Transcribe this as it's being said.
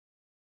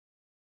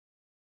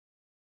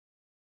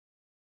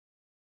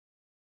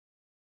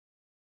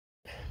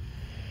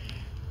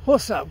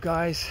What's up,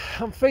 guys?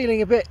 I'm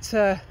feeling a bit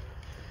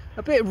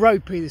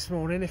ropey this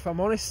morning, if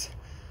I'm honest.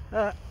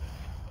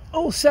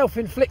 All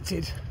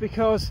self-inflicted,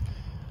 because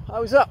I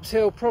was up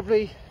till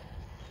probably,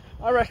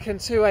 I reckon,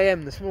 2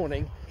 AM this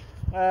morning.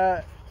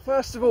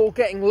 First of all,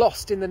 getting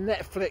lost in the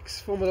Netflix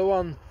Formula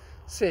One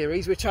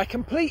series, which I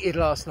completed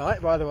last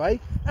night, by the way,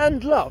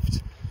 and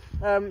loved.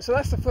 So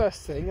that's the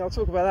first thing. I'll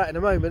talk about that in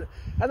a moment.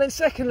 And then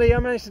secondly, I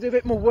managed to do a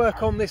bit more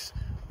work on this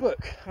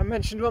book. I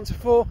mentioned once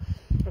before,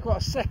 I've got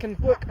a second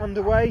book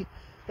underway.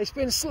 It's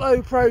been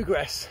slow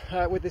progress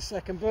with this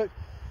second book.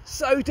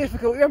 So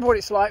difficult. Remember what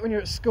it's like when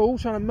you're at school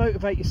trying to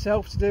motivate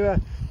yourself to do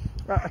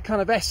a kind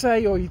of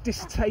essay or your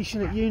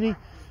dissertation at uni.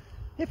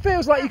 It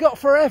feels like you've got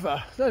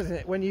forever, doesn't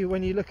it, when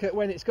you look at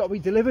when it's got to be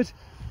delivered.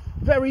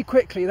 Very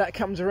quickly that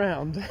comes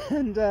around,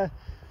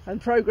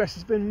 and progress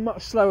has been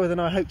much slower than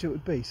I hoped it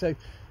would be. So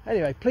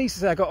anyway, pleased to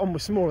say I got on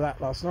with some more of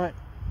that last night.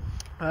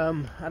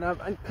 And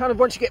kind of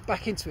once you get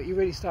back into it, you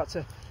really start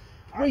to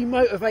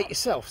re-motivate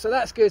yourself. So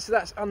that's good. So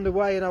that's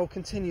underway, and I'll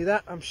continue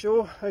that, I'm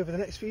sure, over the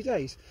next few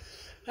days.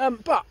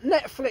 But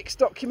Netflix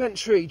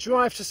documentary,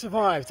 Drive to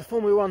Survive, the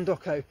Formula One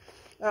doco.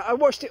 I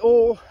watched it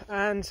all,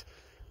 and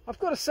I've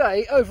got to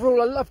say,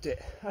 overall I loved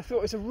it. I thought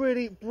it was a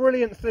really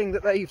brilliant thing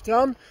that they've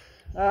done.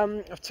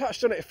 I've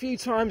touched on it a few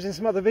times in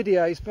some other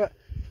videos, but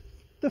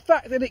the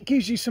fact that it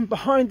gives you some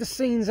behind the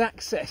scenes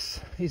access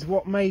is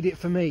what made it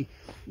for me.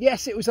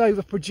 Yes, it was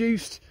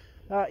overproduced.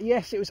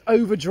 Yes, it was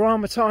over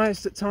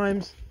dramatized at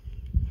times.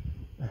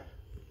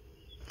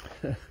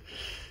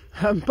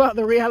 But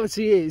the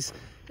reality is,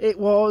 it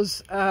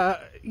was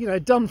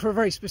done for a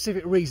very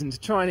specific reason, to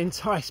try and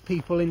entice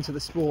people into the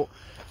sport.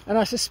 And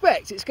I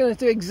suspect it's going to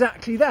do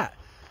exactly that.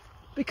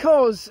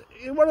 Because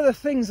one of the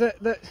things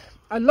that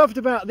I loved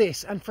about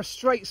this, and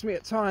frustrates me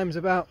at times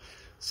about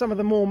some of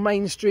the more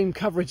mainstream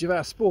coverage of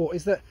our sport,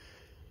 is that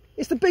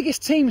it's the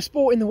biggest team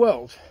sport in the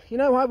world. You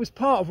know, I was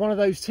part of one of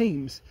those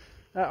teams.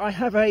 I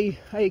have a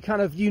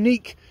kind of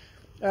unique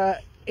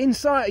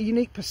insight, a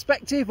unique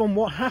perspective on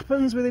what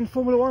happens within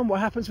Formula One, what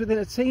happens within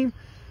a team.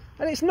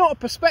 And it's not a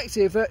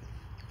perspective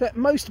that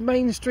most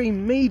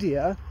mainstream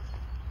media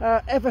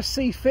ever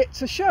see fit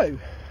to show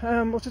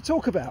or to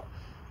talk about.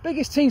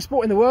 Biggest team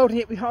sport in the world, and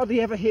yet we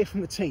hardly ever hear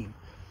from the team.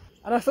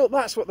 And I thought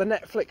that's what the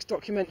Netflix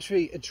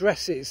documentary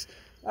addresses.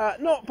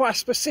 Not by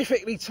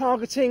specifically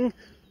targeting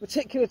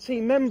particular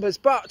team members,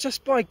 but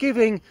just by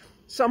giving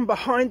some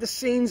behind the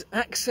scenes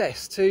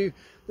access to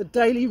the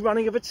daily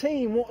running of a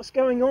team, what's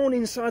going on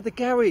inside the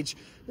garage,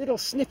 little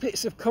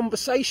snippets of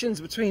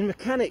conversations between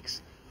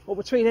mechanics or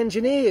between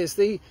engineers,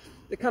 the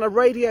kind of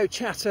radio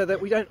chatter that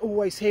we don't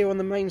always hear on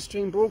the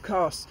mainstream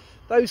broadcasts,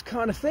 those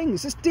kind of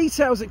things. Just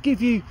details that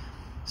give you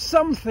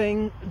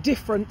something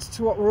different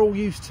to what we're all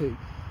used to.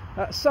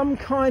 Some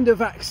kind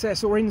of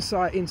access or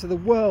insight into the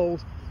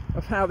world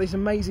of how these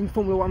amazing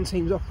Formula One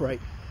teams operate.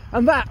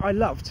 And that I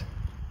loved.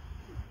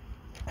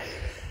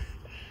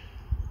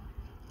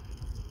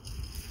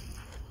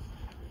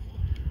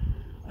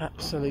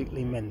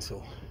 Absolutely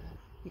mental.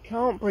 You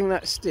can't bring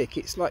that stick,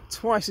 it's like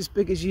twice as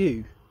big as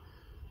you.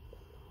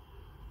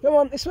 Come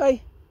on, this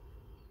way.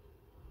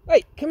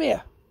 Hey, come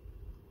here.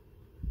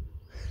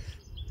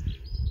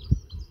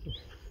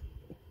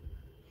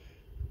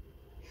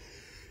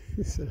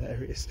 It's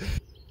hilarious.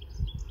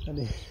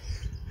 And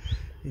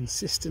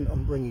insistent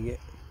on bringing it.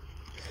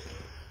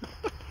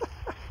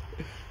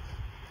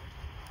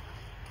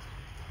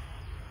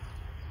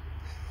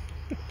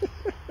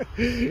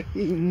 You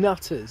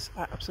nutters,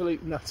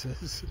 absolute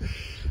nutters.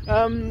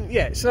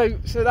 Yeah, so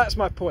that's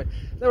my point.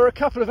 There were a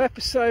couple of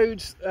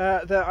episodes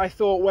that I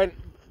thought went,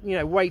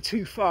 way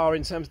too far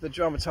in terms of the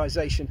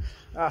dramatisation.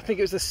 I think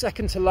it was the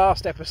second to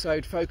last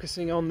episode,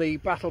 focusing on the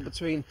battle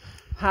between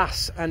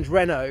Haas and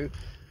Renault,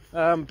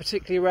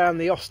 particularly around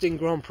the Austin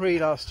Grand Prix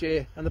last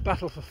year and the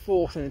battle for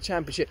fourth in the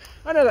championship.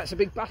 I know that's a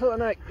big battle. I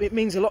know it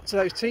means a lot to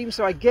those teams,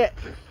 so I get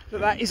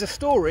that is a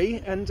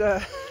story, and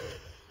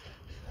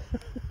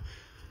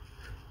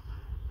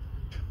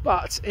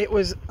but it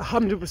was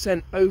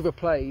 100%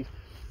 overplayed,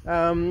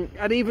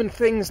 and even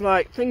things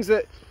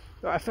that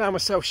I found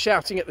myself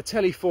shouting at the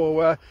telly for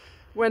were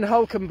when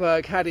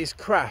Hulkenberg had his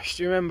crash,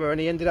 do you remember,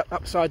 and he ended up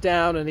upside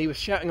down and he was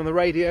shouting on the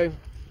radio, do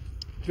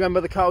you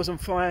remember, the car was on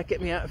fire,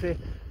 get me out of here.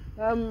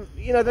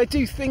 They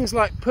do things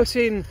like put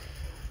in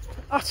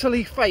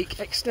utterly fake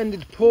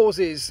extended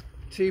pauses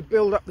to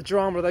build up the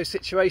drama of those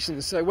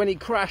situations. So when he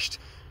crashed,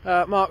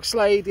 Mark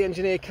Slade, the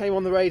engineer, came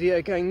on the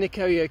radio going, "Nick,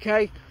 are you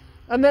okay?"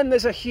 And then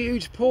there's a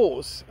huge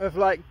pause of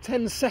like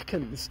 10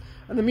 seconds,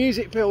 and the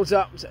music builds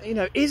up.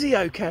 Is he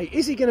okay?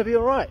 Is he going to be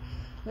all right?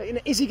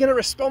 Is he going to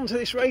respond to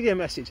this radio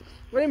message?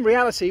 Well, in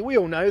reality, we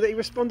all know that he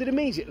responded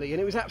immediately,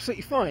 and it was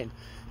absolutely fine.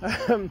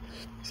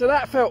 So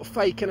that felt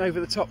fake and over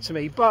the top to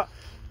me, but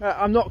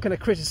I'm not going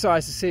to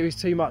criticise the series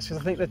too much, because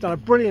I think they've done a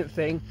brilliant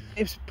thing.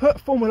 It's put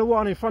Formula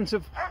One in front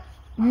of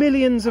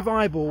millions of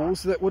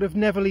eyeballs that would have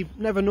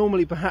never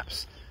normally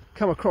perhaps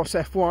come across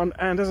F1,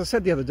 and as I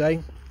said the other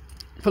day,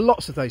 for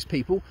lots of those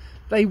people,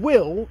 they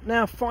will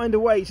now find a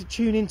way to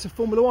tune into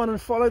Formula One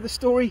and follow the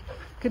story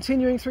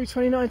continuing through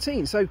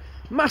 2019. So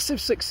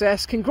massive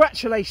success.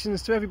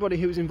 Congratulations to everybody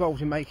who was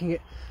involved in making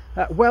it.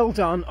 Well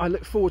done. I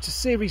look forward to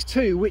Series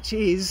 2, which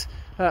is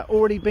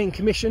already being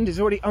commissioned, is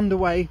already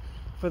underway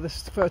for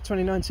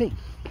 2019.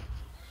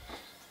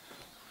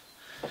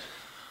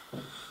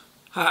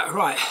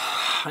 Right,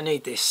 I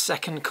need this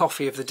second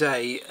coffee of the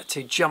day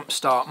to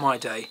jumpstart my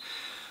day.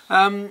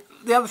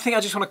 The other thing I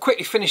just want to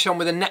quickly finish on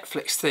with the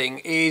Netflix thing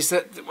is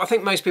that I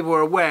think most people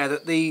are aware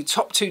that the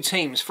top two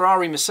teams,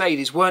 Ferrari and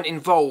Mercedes, weren't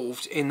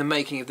involved in the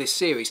making of this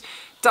series.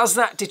 Does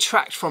that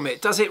detract from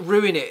it? Does it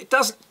ruin it? It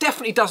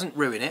definitely doesn't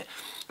ruin it.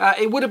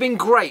 It would have been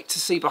great to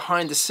see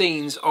behind the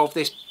scenes of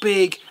this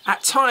big,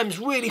 at times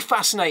really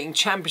fascinating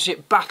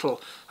championship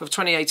battle of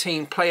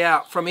 2018 play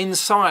out from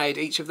inside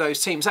each of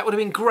those teams. That would have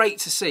been great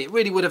to see. It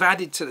really would have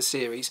added to the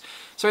series.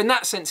 So in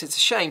that sense, it's a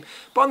shame.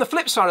 But on the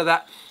flip side of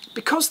that,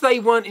 because they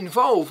weren't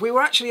involved, we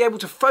were actually able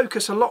to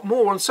focus a lot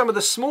more on some of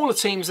the smaller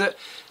teams that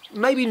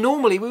maybe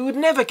normally we would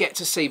never get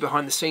to see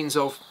behind the scenes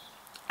of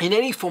in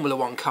any Formula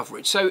One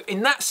coverage. So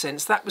in that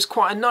sense, that was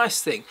quite a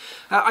nice thing.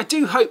 I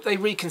do hope they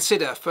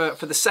reconsider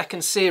for the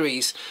second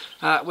series,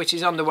 which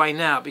is underway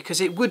now,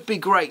 because it would be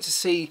great to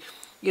see,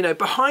 you know,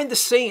 behind the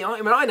scene. I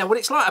mean, I know what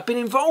it's like. I've been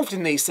involved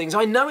in these things.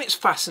 I know it's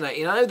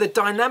fascinating. I know the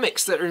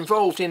dynamics that are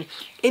involved in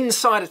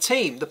inside a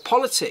team, the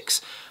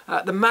politics,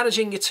 the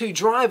managing your two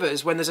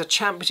drivers when there's a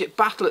championship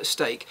battle at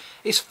stake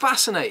is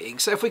fascinating.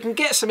 So if we can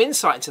get some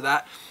insight into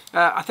that,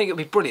 I think it'll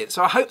be brilliant.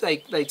 So I hope they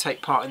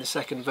take part in the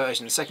second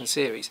version, the second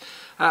series.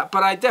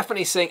 But I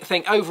definitely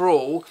think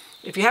overall,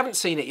 if you haven't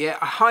seen it yet,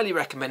 I highly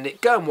recommend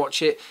it. Go and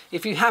watch it.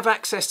 If you have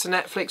access to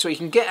Netflix, or you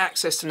can get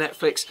access to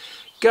Netflix,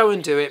 go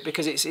and do it,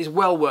 because it's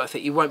well worth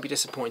it. You won't be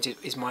disappointed,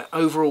 is my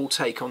overall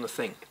take on the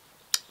thing.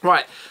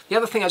 Right, the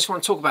other thing I just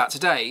want to talk about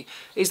today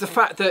is the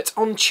fact that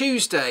on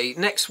Tuesday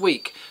next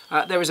week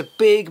there is a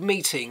big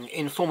meeting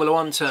in Formula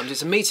One terms.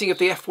 It's a meeting of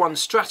the F1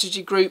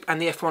 Strategy Group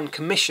and the F1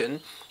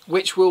 Commission,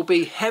 which will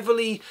be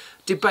heavily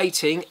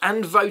debating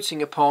and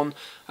voting upon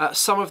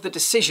some of the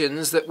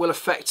decisions that will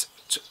affect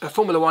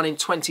Formula One in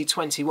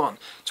 2021.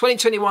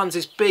 2021 is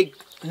this big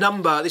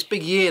number, this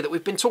big year that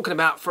we've been talking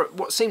about for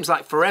what seems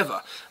like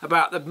forever,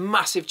 about the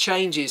massive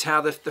changes,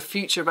 how the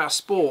future of our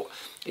sport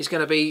is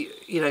going to be,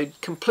 you know,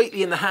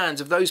 completely in the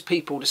hands of those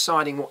people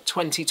deciding what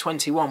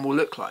 2021 will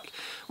look like.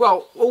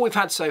 Well, all we've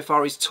had so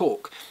far is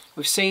talk.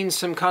 We've seen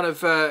some kind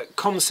of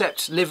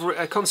concept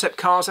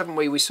cars, haven't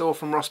we? We saw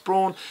from Ross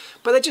Brawn,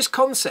 but they're just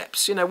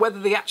concepts. You know, whether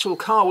the actual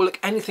car will look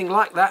anything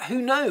like that,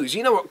 who knows?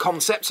 You know what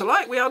concepts are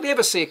like. We hardly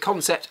ever see a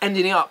concept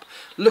ending up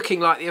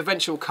looking like the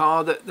eventual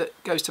car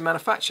that goes to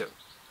manufacture.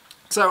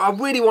 So I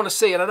really want to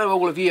see, and I know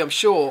all of you, I'm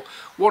sure,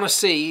 want to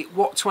see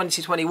what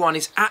 2021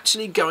 is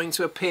actually going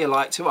to appear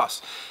like to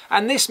us.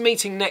 And this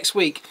meeting next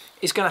week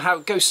is going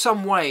to go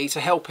some way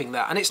to helping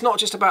that. And it's not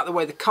just about the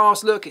way the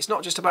cars look, it's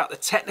not just about the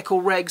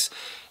technical regs,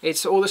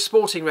 it's all the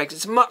sporting regs.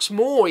 It's much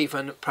more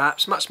even,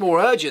 perhaps, much more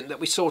urgent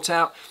that we sort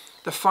out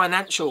the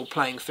financial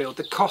playing field,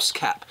 the cost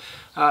cap,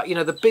 you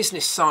know, the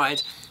business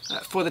side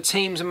for the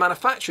teams and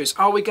manufacturers.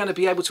 Are we going to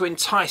be able to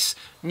entice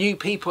new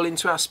people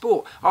into our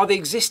sport? Are the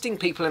existing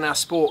people in our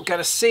sport going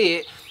to see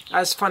it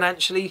as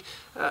financially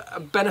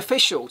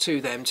beneficial to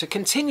them to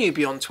continue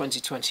beyond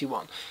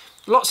 2021?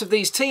 Lots of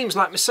these teams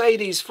like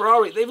Mercedes,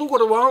 Ferrari, they've all got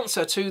to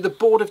answer to the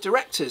board of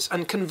directors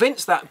and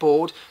convince that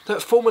board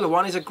that Formula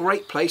One is a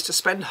great place to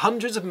spend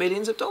hundreds of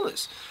millions of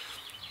dollars.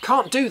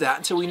 Can't do that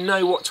until we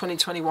know what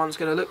 2021 is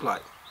going to look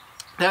like.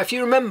 Now, if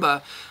you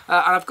remember,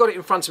 and I've got it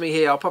in front of me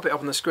here, I'll pop it up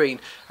on the screen,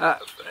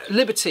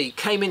 Liberty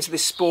came into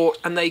this sport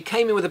and they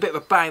came in with a bit of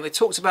a bang. They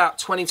talked about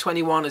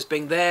 2021 as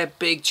being their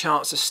big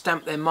chance to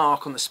stamp their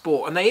mark on the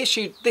sport. And they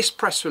issued this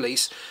press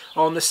release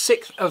on the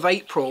 6th of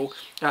April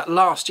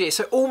last year,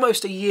 so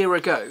almost a year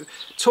ago,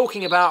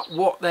 talking about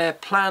what their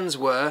plans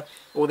were,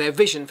 or their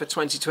vision for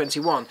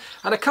 2021.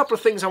 And a couple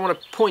of things I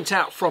want to point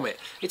out from it.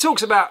 It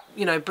talks about,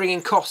 you know,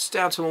 bringing costs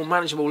down to a more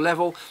manageable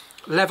level,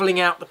 levelling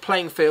out the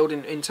playing field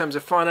in terms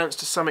of finance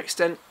to some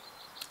extent.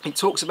 It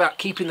talks about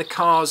keeping the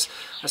cars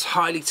as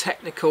highly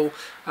technical.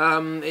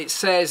 It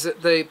says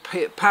that the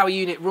power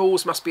unit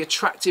rules must be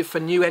attractive for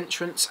new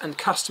entrants and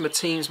customer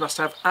teams must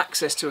have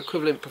access to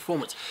equivalent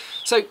performance.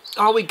 So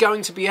are we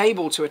going to be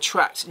able to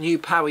attract new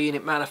power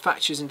unit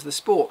manufacturers into the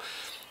sport?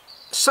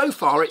 So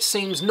far it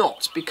seems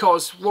not,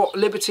 because what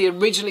Liberty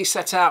originally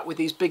set out with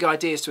these big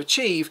ideas to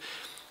achieve,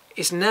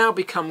 it's now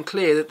become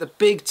clear that the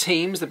big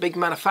teams, the big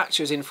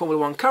manufacturers in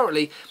Formula One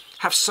currently,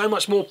 have so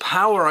much more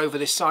power over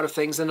this side of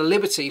things than the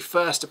Liberty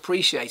first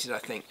appreciated, I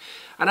think.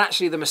 And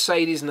actually the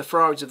Mercedes and the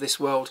Ferraris of this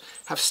world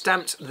have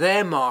stamped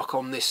their mark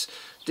on this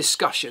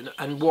discussion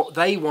and what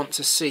they want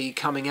to see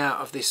coming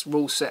out of this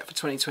rule set for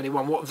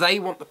 2021, what they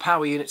want the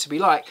power unit to be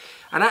like.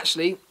 And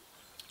actually,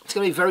 it's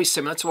going to be very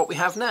similar to what we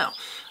have now,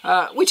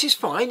 which is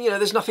fine. You know,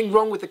 there's nothing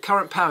wrong with the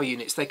current power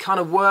units. They kind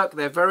of work.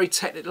 They're very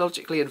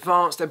technologically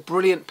advanced. They're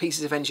brilliant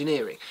pieces of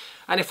engineering.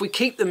 And if we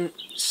keep them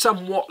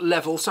somewhat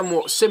level,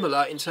 somewhat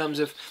similar in terms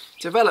of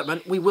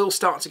development, we will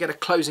start to get a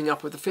closing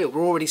up of the field.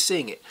 We're already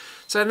seeing it.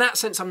 So in that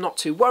sense, I'm not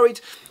too worried.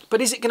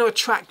 But is it going to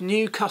attract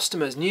new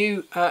customers,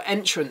 new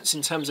entrants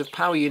in terms of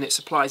power unit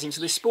supplies into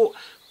this sport?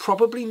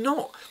 Probably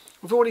not.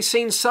 We've already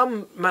seen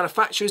some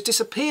manufacturers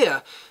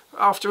disappear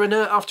after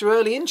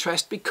early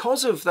interest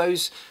because of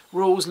those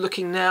rules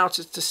looking now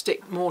to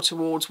stick more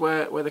towards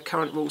where the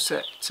current rule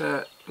set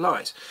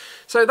lies.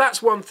 So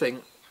that's one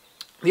thing.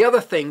 The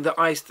other thing that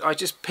I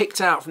just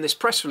picked out from this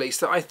press release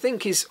that I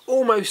think is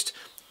almost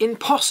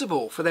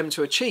impossible for them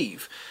to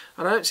achieve,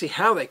 and I don't see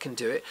how they can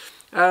do it,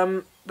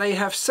 they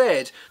have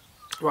said,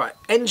 right,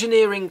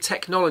 engineering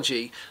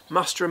technology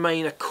must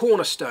remain a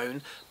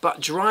cornerstone,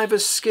 but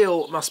driver's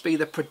skill must be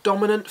the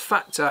predominant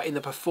factor in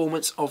the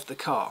performance of the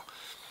car.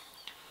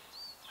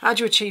 How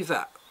do you achieve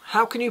that?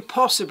 How can you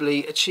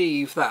possibly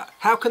achieve that?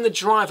 How can the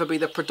driver be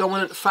the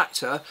predominant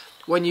factor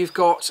when you've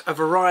got a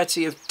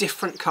variety of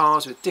different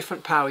cars with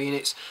different power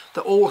units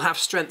that all have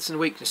strengths and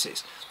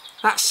weaknesses?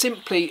 That's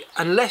simply,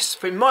 unless,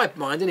 in my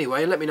mind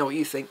anyway, and let me know what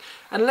you think,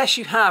 unless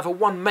you have a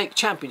one-make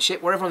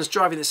championship where everyone's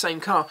driving the same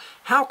car,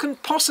 how can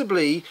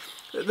possibly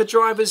the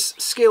driver's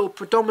skill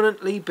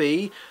predominantly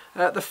be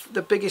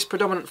the biggest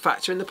predominant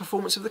factor in the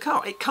performance of the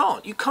car? It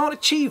can't. You can't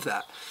achieve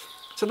that.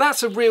 So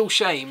that's a real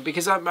shame,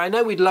 because I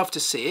know we'd love to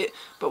see it,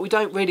 but we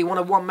don't really want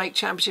a one-make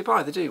championship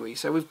either, do we?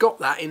 So we've got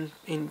that in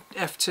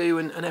F2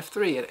 and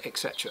F3,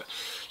 etc.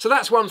 So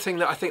that's one thing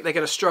that I think they're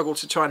going to struggle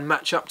to try and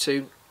match up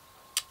to.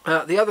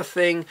 The other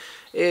thing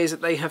is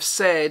that they have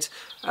said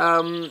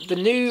the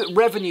new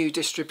revenue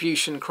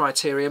distribution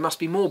criteria must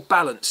be more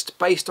balanced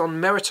based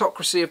on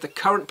meritocracy of the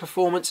current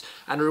performance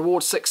and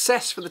reward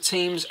success for the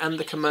teams and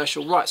the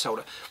commercial rights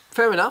holder.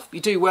 Fair enough,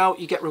 you do well,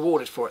 you get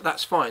rewarded for it,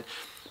 that's fine.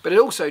 But it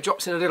also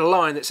drops in a little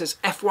line that says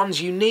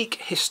F1's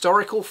unique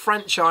historical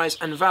franchise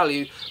and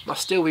value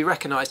must still be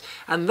recognised.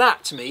 And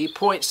that, to me,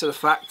 points to the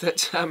fact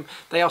that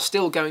they are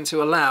still going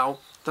to allow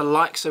the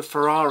likes of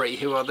Ferrari,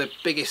 who are the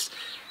biggest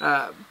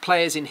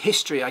players in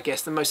history, I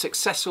guess, the most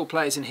successful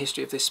players in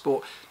history of this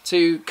sport,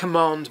 to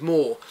command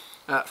more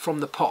from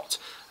the pot.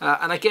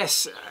 And I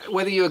guess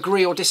whether you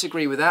agree or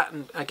disagree with that,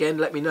 and again,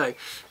 let me know,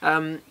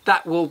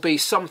 that will be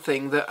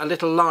something, that a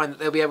little line that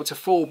they'll be able to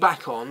fall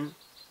back on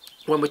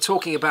when we're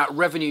talking about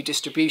revenue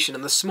distribution,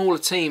 and the smaller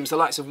teams, the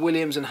likes of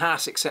Williams and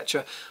Haas,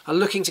 etc., are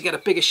looking to get a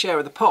bigger share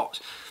of the pot.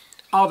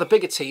 Are the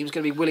bigger teams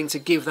going to be willing to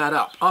give that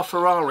up? Are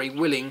Ferrari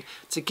willing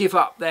to give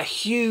up their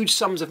huge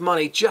sums of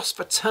money just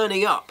for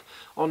turning up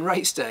on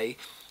race day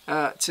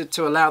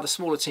to allow the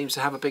smaller teams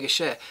to have a bigger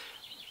share?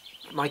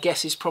 My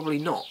guess is probably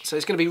not. So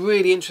it's going to be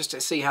really interesting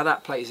to see how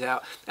that plays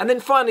out. And then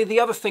finally, the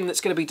other thing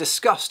that's going to be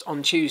discussed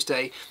on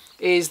Tuesday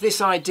is this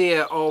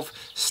idea of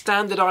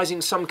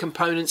standardising some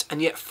components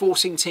and yet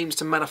forcing teams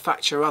to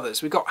manufacture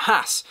others. We've got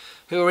Haas,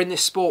 who are in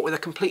this sport with a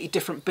completely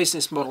different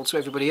business model to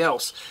everybody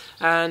else.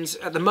 And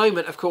at the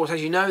moment, of course,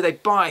 as you know, they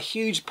buy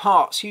huge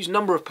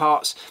number of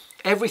parts,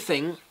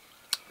 everything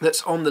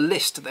that's on the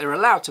list that they're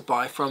allowed to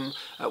buy from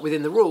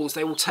within the rules,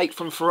 they will take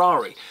from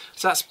Ferrari.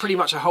 So that's pretty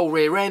much a whole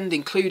rear end,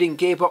 including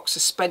gearbox,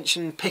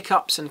 suspension,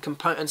 pickups and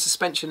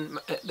suspension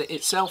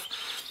itself.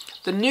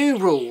 The new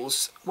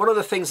rules, one of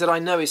the things that I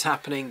know is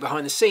happening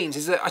behind the scenes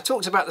is that I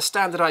talked about the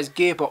standardised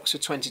gearbox for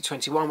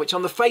 2021, which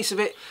on the face of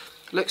it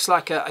looks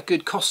like a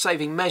good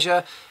cost-saving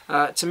measure.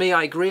 To me,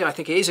 I agree. I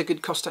think it is a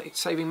good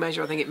cost-saving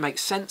measure. I think it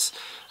makes sense.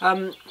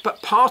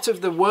 But part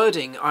of the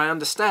wording I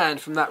understand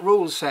from that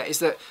rules set is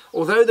that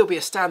although there'll be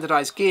a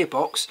standardised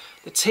gearbox,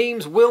 the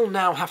teams will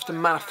now have to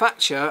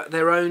manufacture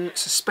their own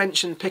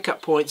suspension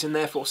pickup points and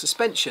therefore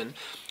suspension.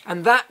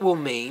 And that will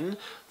mean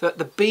that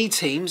the B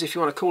teams, if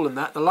you want to call them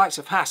that, the likes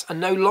of Haas, are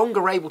no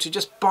longer able to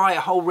just buy a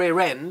whole rear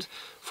end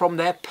from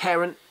their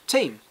parent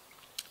team.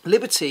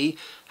 Liberty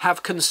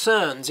have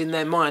concerns in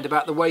their mind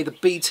about the way the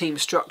B team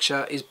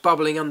structure is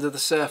bubbling under the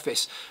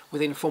surface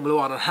within Formula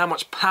One and how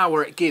much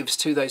power it gives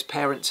to those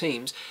parent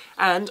teams.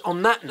 And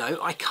on that note,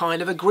 I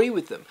kind of agree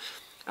with them.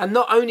 And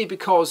not only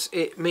because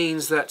it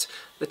means that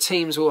the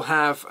teams will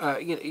have,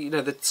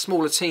 the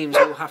smaller teams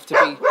will have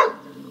to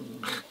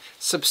be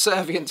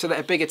subservient to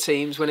their bigger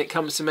teams when it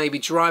comes to maybe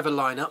driver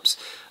lineups,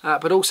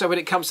 but also when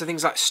it comes to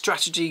things like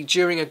strategy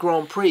during a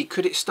Grand Prix.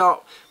 Could it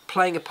start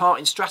playing a part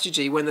in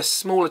strategy when the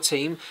smaller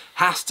team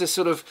has to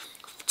sort of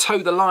toe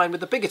the line with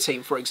the bigger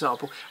team, for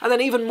example? And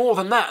then even more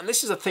than that, and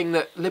this is a thing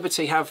that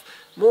Liberty have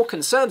more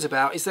concerns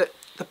about, is that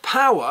the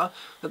power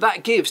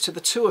that gives to the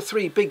 2 or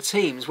 3 big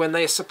teams when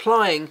they are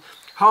supplying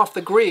half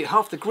the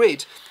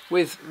grid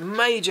with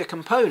major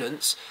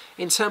components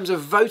in terms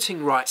of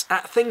voting rights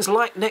at things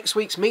like next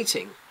week's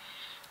meeting.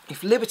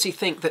 If Liberty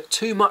think that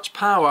too much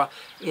power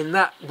in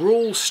that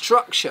rule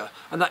structure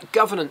and that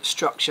governance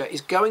structure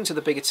is going to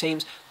the bigger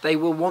teams, they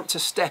will want to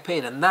step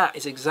in, and that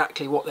is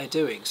exactly what they're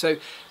doing. So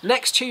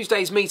next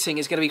Tuesday's meeting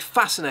is going to be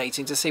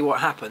fascinating to see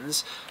what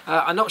happens.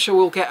 I'm not sure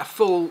we'll get a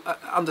full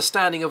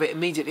understanding of it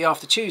immediately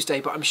after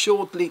Tuesday, but I'm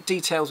sure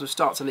details will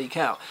start to leak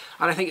out.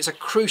 And I think it's a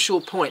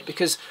crucial point,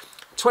 because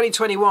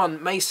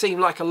 2021 may seem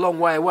like a long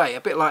way away,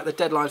 a bit like the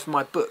deadline for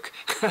my book,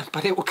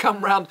 but it will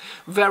come round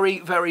very,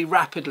 very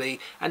rapidly.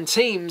 And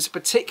teams,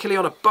 particularly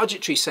on a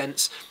budgetary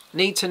sense,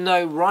 need to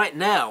know right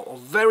now, or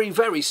very,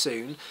 very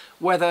soon,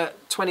 whether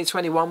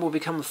 2021 will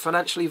become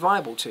financially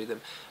viable to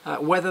them,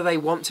 whether they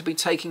want to be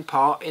taking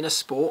part in a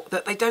sport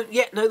that they don't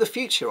yet know the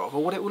future of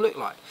or what it will look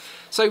like.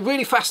 So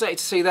really fascinated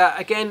to see that.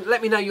 Again,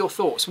 let me know your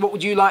thoughts. What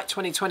would you like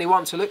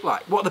 2021 to look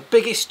like? What are the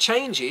biggest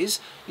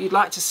changes you'd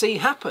like to see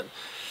happen?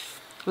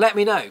 Let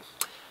me know.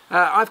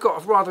 I've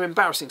got a rather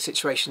embarrassing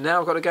situation now.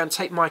 I've got to go and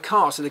take my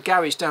car to the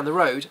garage down the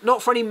road,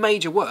 not for any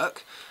major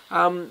work,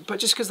 but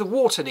just because the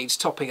water needs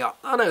topping up.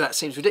 I know that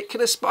seems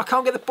ridiculous, but I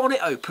can't get the bonnet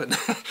open.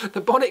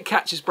 The bonnet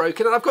catch is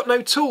broken and I've got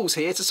no tools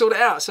here to sort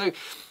it out. So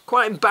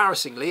quite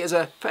embarrassingly, as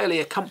a fairly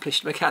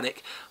accomplished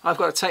mechanic, I've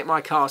got to take my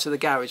car to the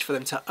garage for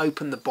them to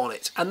open the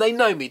bonnet. And they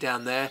know me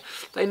down there,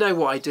 they know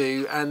what I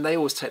do, and they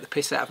always take the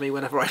piss out of me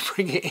whenever I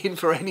bring it in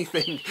for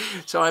anything.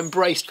 So I'm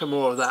braced for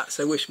more of that,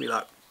 so wish me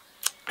luck.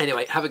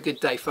 Anyway, have a good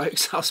day,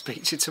 folks. I'll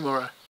speak to you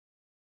tomorrow.